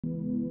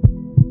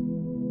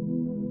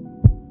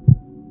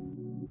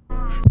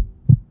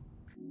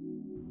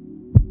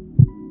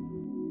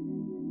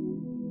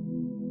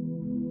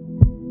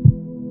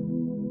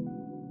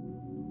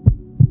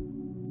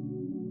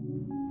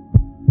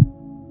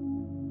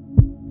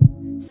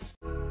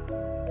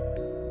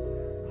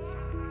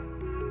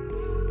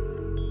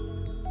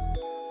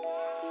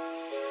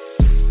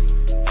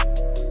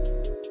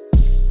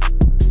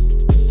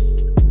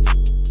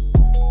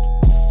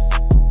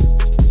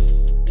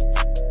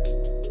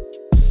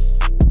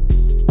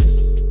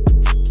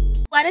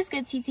What is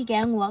good, TT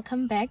gang?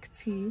 Welcome back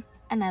to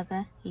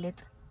another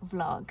lit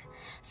vlog.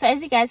 So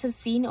as you guys have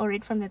seen or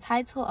read from the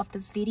title of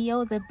this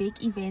video, the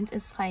big event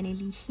is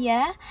finally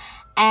here.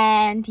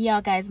 And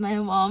yeah guys, my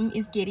mom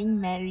is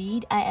getting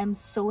married. I am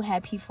so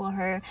happy for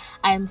her.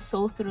 I am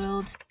so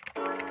thrilled.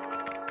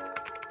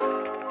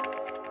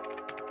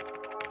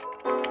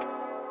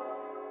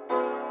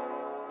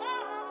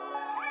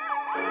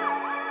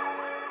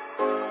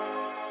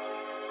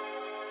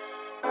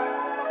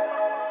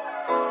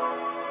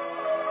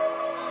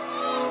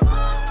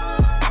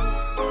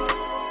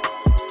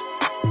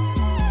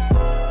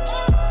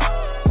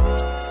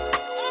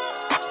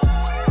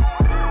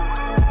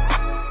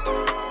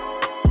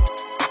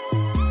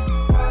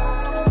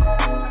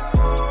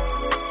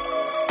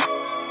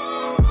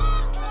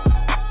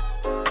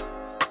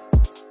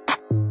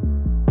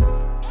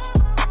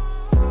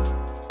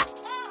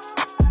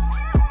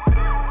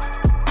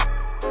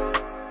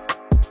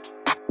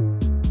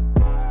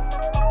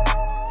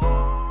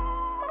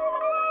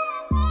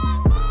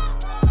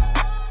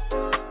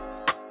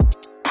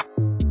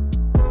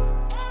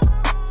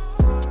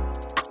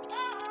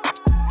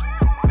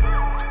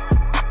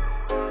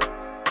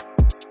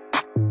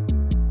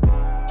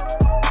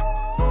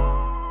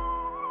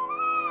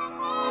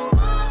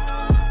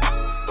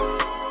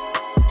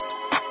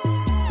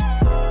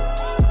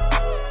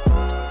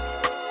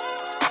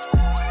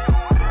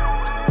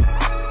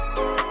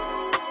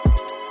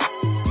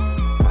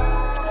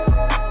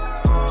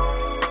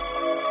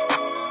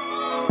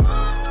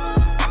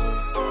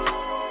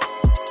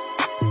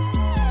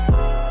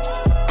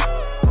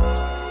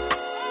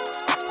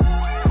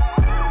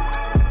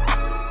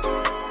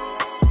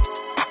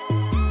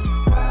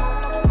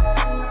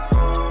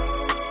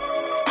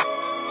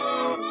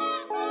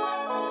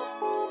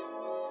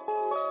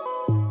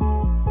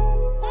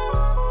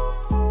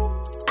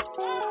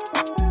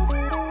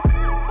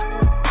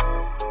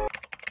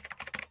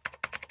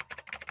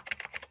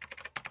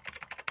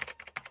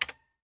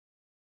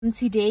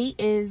 Today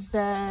is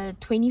the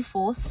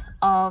 24th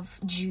of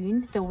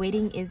June. The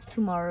wedding is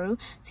tomorrow.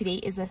 Today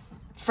is a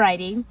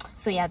Friday,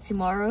 so yeah,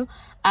 tomorrow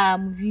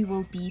we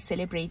will be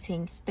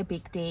celebrating the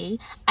big day.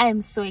 I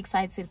am so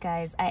excited,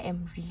 guys. I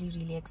am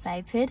really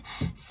excited.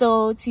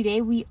 So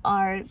today we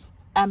are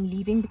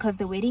leaving because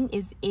the wedding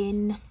is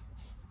in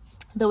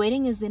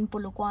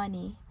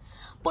Polokwane,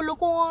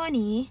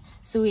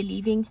 so we're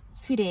leaving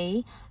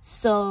today.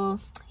 So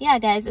yeah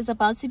guys, it's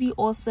about to be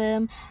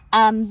awesome.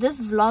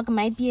 This vlog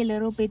might be a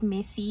little bit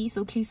messy,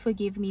 so please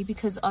forgive me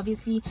because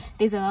obviously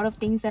there's a lot of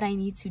things that I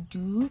need to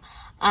do.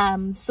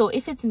 So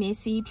if it's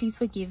messy, please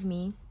forgive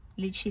me.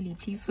 Literally,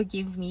 please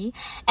forgive me,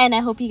 and I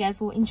hope you guys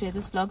will enjoy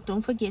this vlog.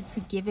 Don't forget to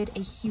give it a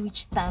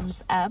huge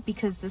thumbs up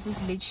because this is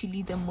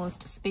literally the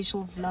most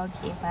special vlog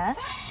ever.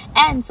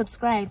 And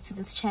subscribe to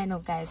this channel,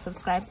 guys.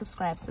 Subscribe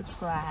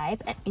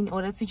in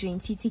order to join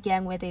TT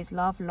gang, where there's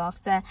love,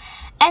 laughter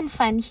and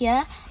fun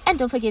here. And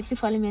don't forget to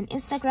follow me on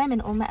Instagram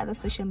and all my other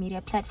social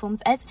media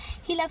platforms at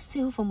He Loves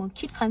To for more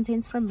cute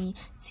content from me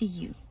to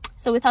you.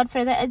 So without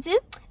further ado,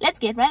 let's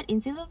get right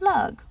into the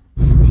vlog.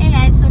 Hey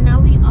guys, so now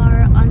we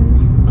are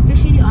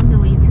officially on the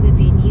way to the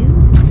venue.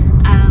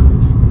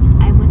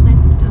 I'm with my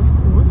sister, of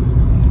course,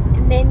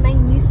 and then my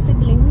new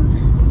siblings.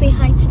 Say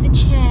hi to the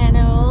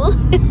channel.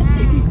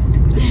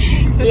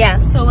 Yeah,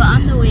 so we're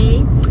on the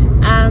way.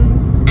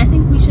 I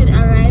think we should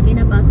arrive in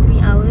about 3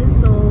 hours,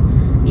 so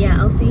yeah,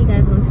 I'll see you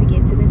guys once we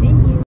get to the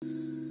venue.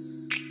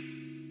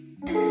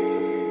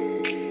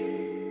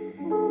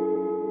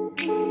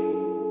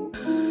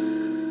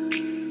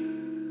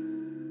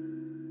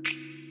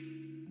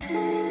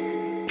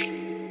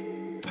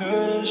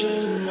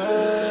 Persian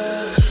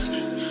eyes,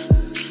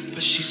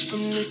 but she's from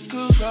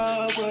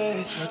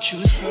Nicaragua. Thought she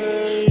was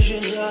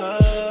Persian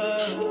love.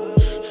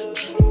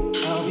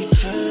 Are we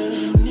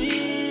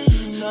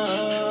turning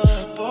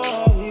up or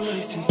are we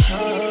wasting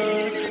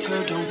time?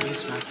 Girl, don't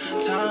waste my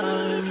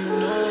time. You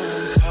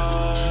know,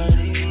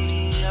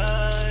 party,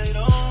 I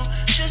don't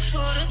just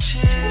wanna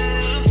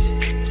chill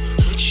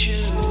with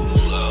you.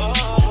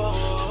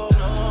 Oh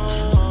no,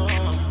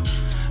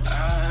 I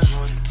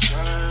wanna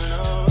turn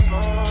up.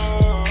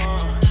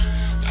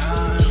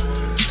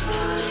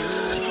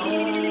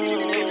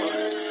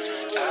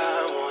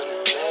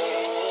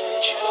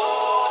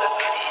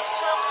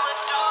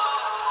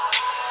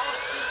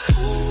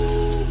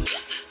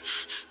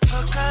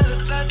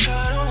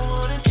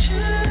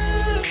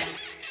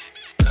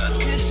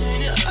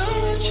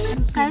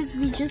 Guys,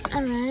 we just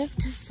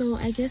arrived, so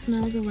I guess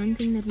now the one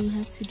thing that we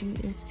have to do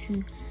is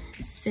to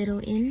settle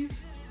in,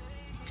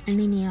 and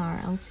then yeah,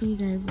 I'll see you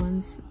guys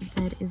once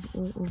that is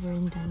all over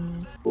and done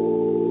with.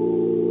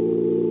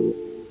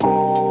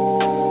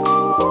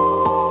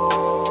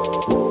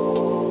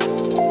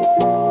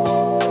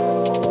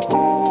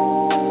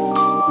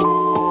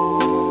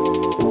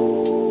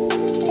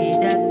 See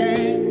that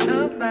thing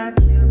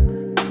about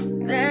you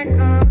that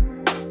caught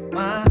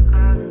my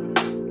eye.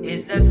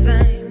 It's the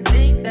same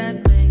thing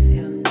that makes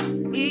you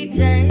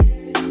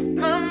change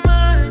my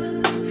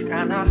mind. It's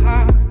kinda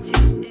hard to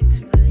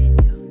explain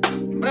you,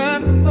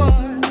 but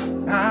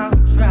boy, I'll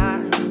try.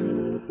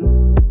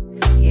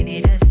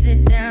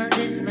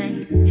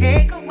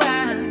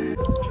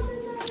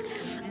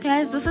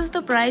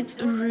 the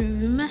bride's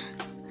room.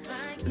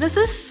 This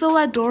is so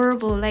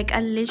adorable. Like,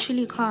 I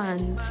literally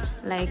can't.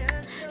 Like,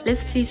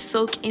 let's please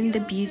soak in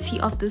the beauty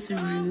of this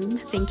room.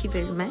 Thank you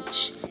very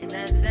much.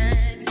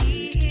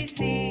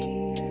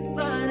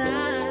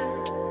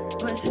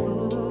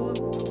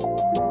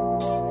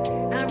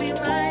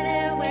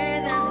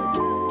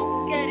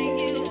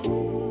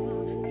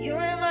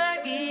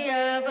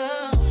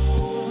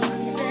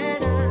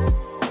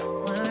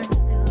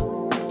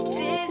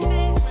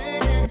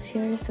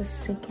 Here is the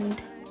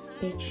second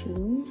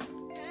bedroom.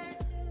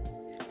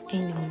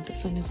 And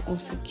this one is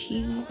also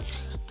cute.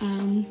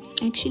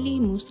 Actually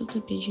most of the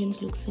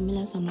bedrooms look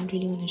similar, so I'm not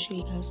really going to show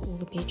you guys all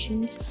the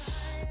bedrooms,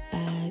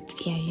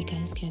 but yeah, you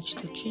guys catch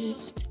the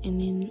drift. And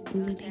then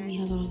over there we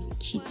have our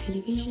cute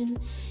television,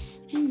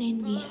 and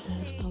then we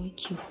have our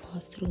cute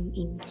bathroom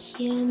in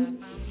here.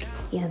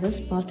 Yeah, this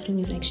bathroom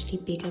is actually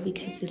bigger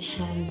because it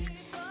has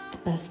a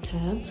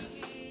bathtub,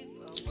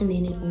 and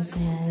then it also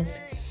has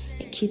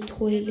a cute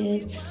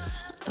toilet.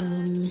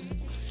 And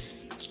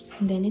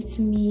then it's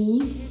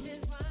me.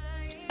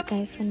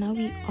 Guys, so now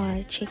we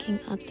are checking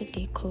out the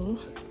deco,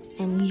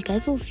 and you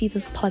guys will see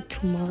this part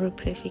tomorrow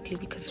perfectly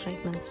because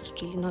right now it's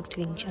really not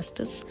doing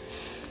justice.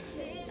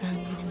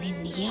 And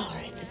then yeah,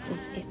 this is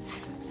it.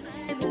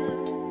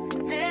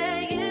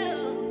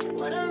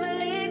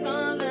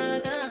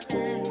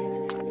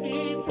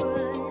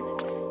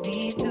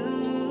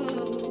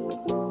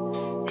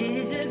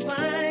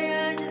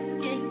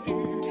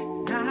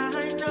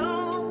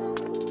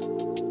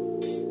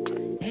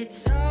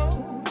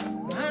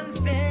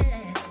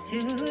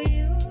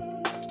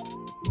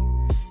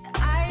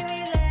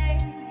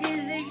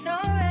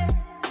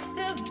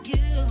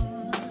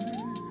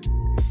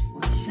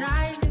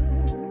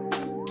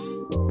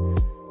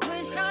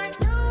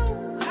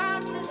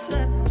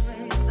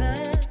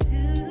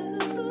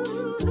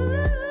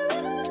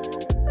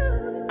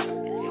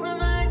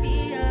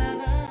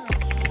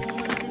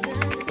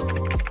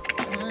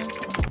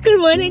 Good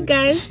morning,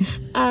 guys.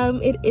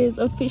 It is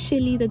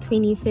officially the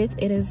 25th.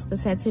 It is the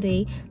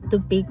Saturday, the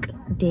big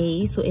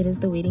day, so it is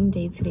the wedding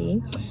day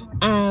today.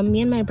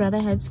 Me and my brother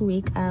had to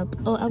wake up.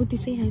 Oh, I would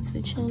say hi to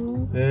the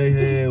channel.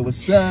 Hey,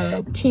 what's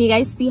up? Can you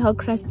guys see how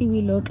crusty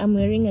we look? I'm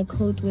wearing a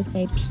coat with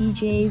my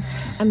PJs.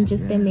 I'm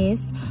just a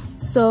mess.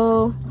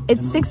 So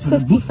it's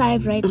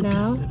 6:55 right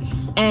now,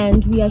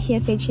 and we are here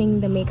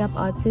fetching the makeup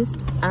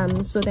artist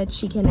so that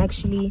she can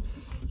actually,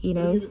 you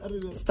know,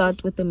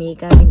 start with the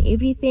makeup and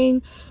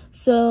everything.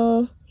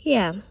 So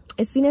yeah,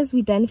 as soon as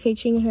we're done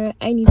fetching her,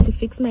 I need to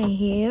fix my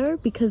hair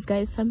because,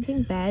 guys,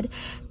 something bad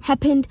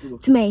happened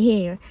to my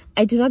hair.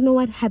 I do not know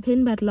what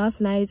happened, but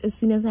last night as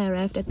soon as I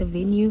arrived at the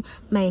venue,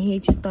 my hair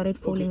just started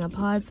falling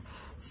apart.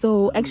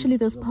 So actually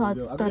this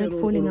part started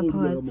falling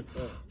apart.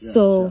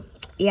 So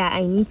yeah,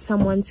 I need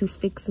someone to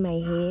fix my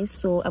hair,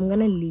 so I'm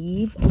gonna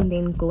leave and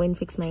then go and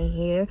fix my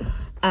hair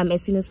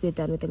as soon as we're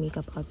done with the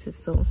makeup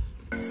artist. So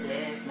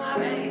it's my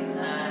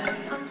regular,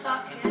 I'm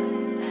talking.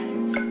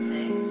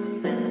 Takes me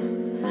better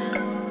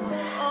now.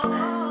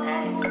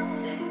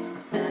 Takes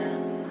me better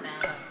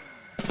now.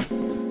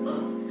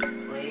 Oh,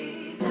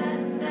 we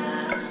been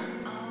down.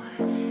 Oh,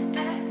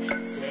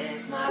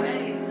 it's my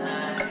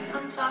regular,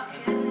 I'm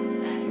talking.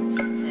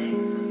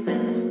 Takes me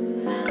better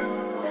now.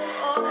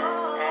 Oh,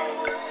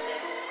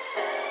 takes me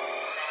better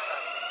now.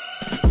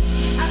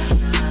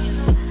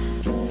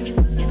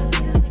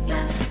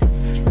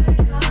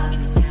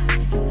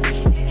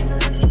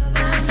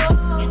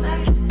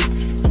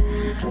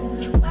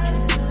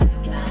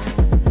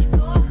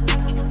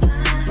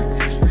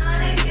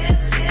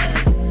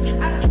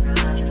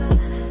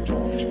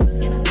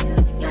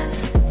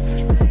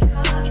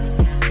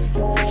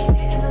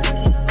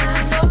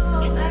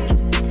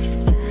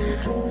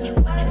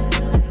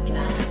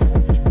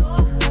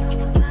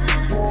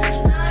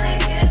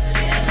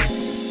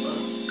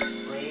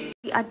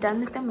 are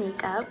done with the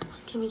makeup.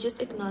 Can we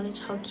just acknowledge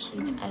how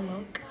cute I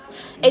look?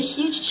 A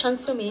huge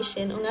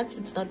transformation.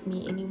 It's not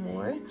me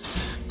anymore.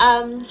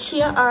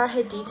 Here are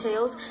her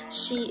details.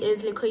 She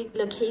is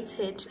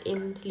located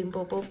in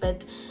Limpopo,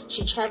 but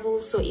she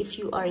travels, so if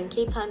you are in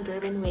Cape Town,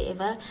 Durban,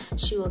 wherever,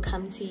 she will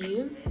come to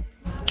you.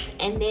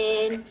 And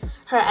then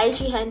her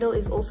IG handle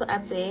is also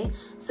up there,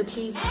 so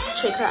please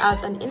check her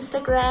out on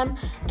Instagram.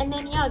 And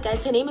then yeah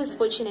guys, her name is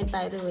Fortunate,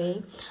 by the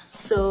way.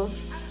 So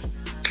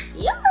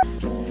yeah.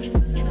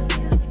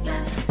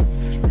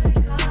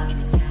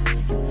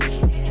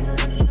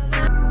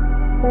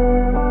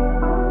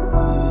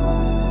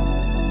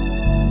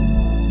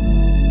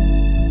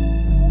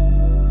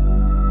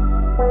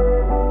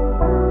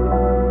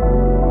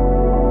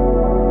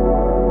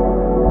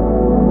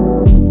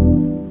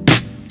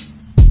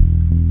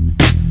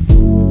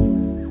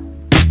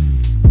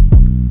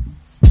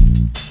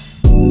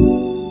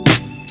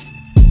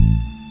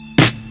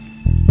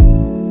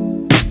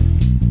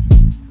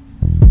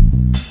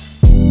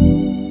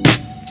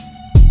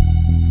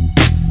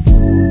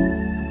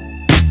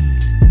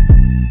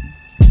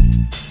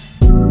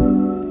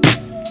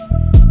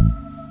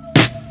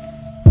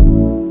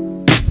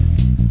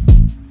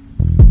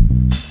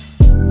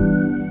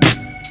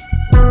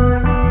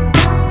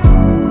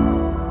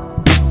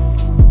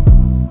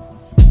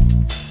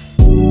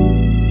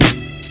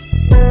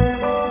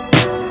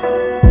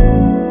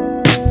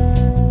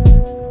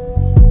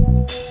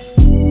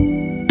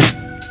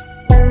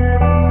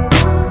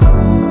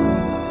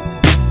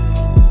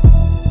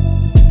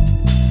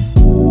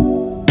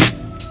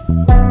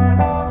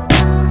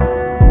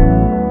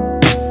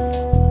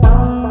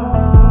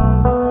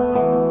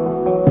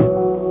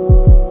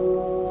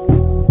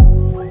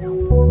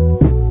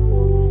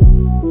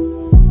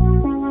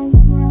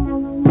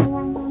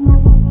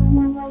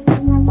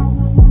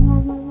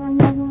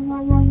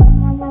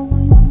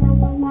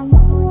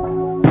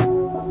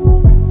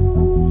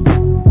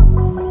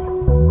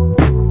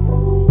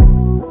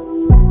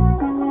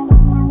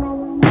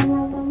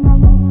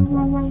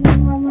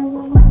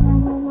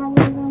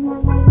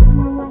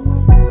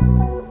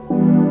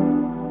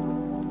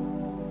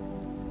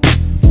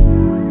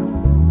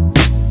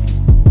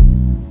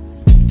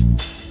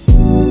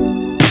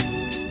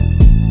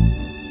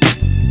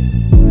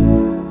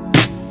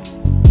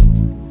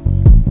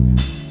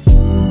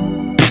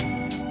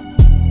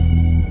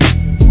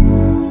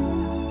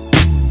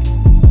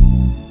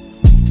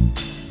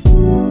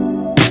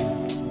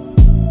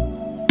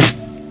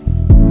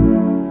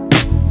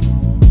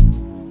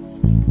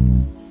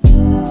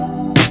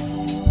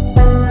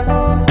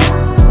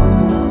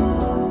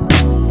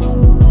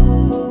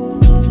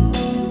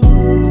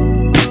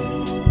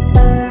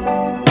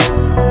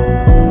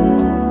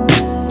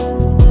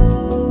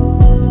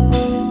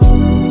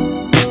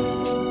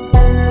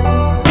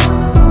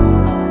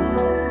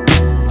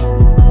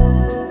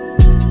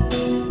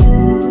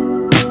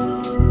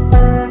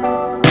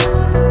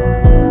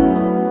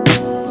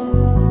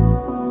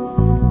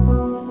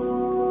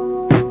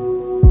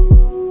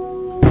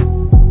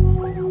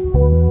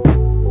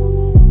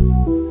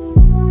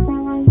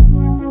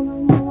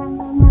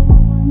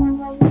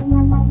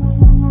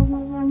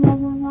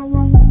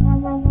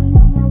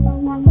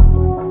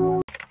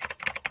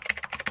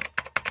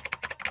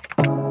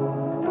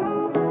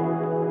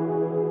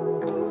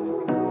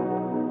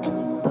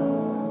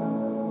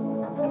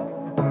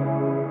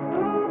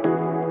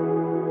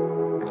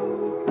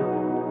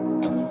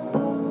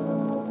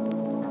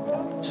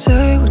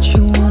 Say what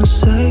you wanna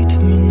say to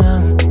me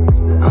now.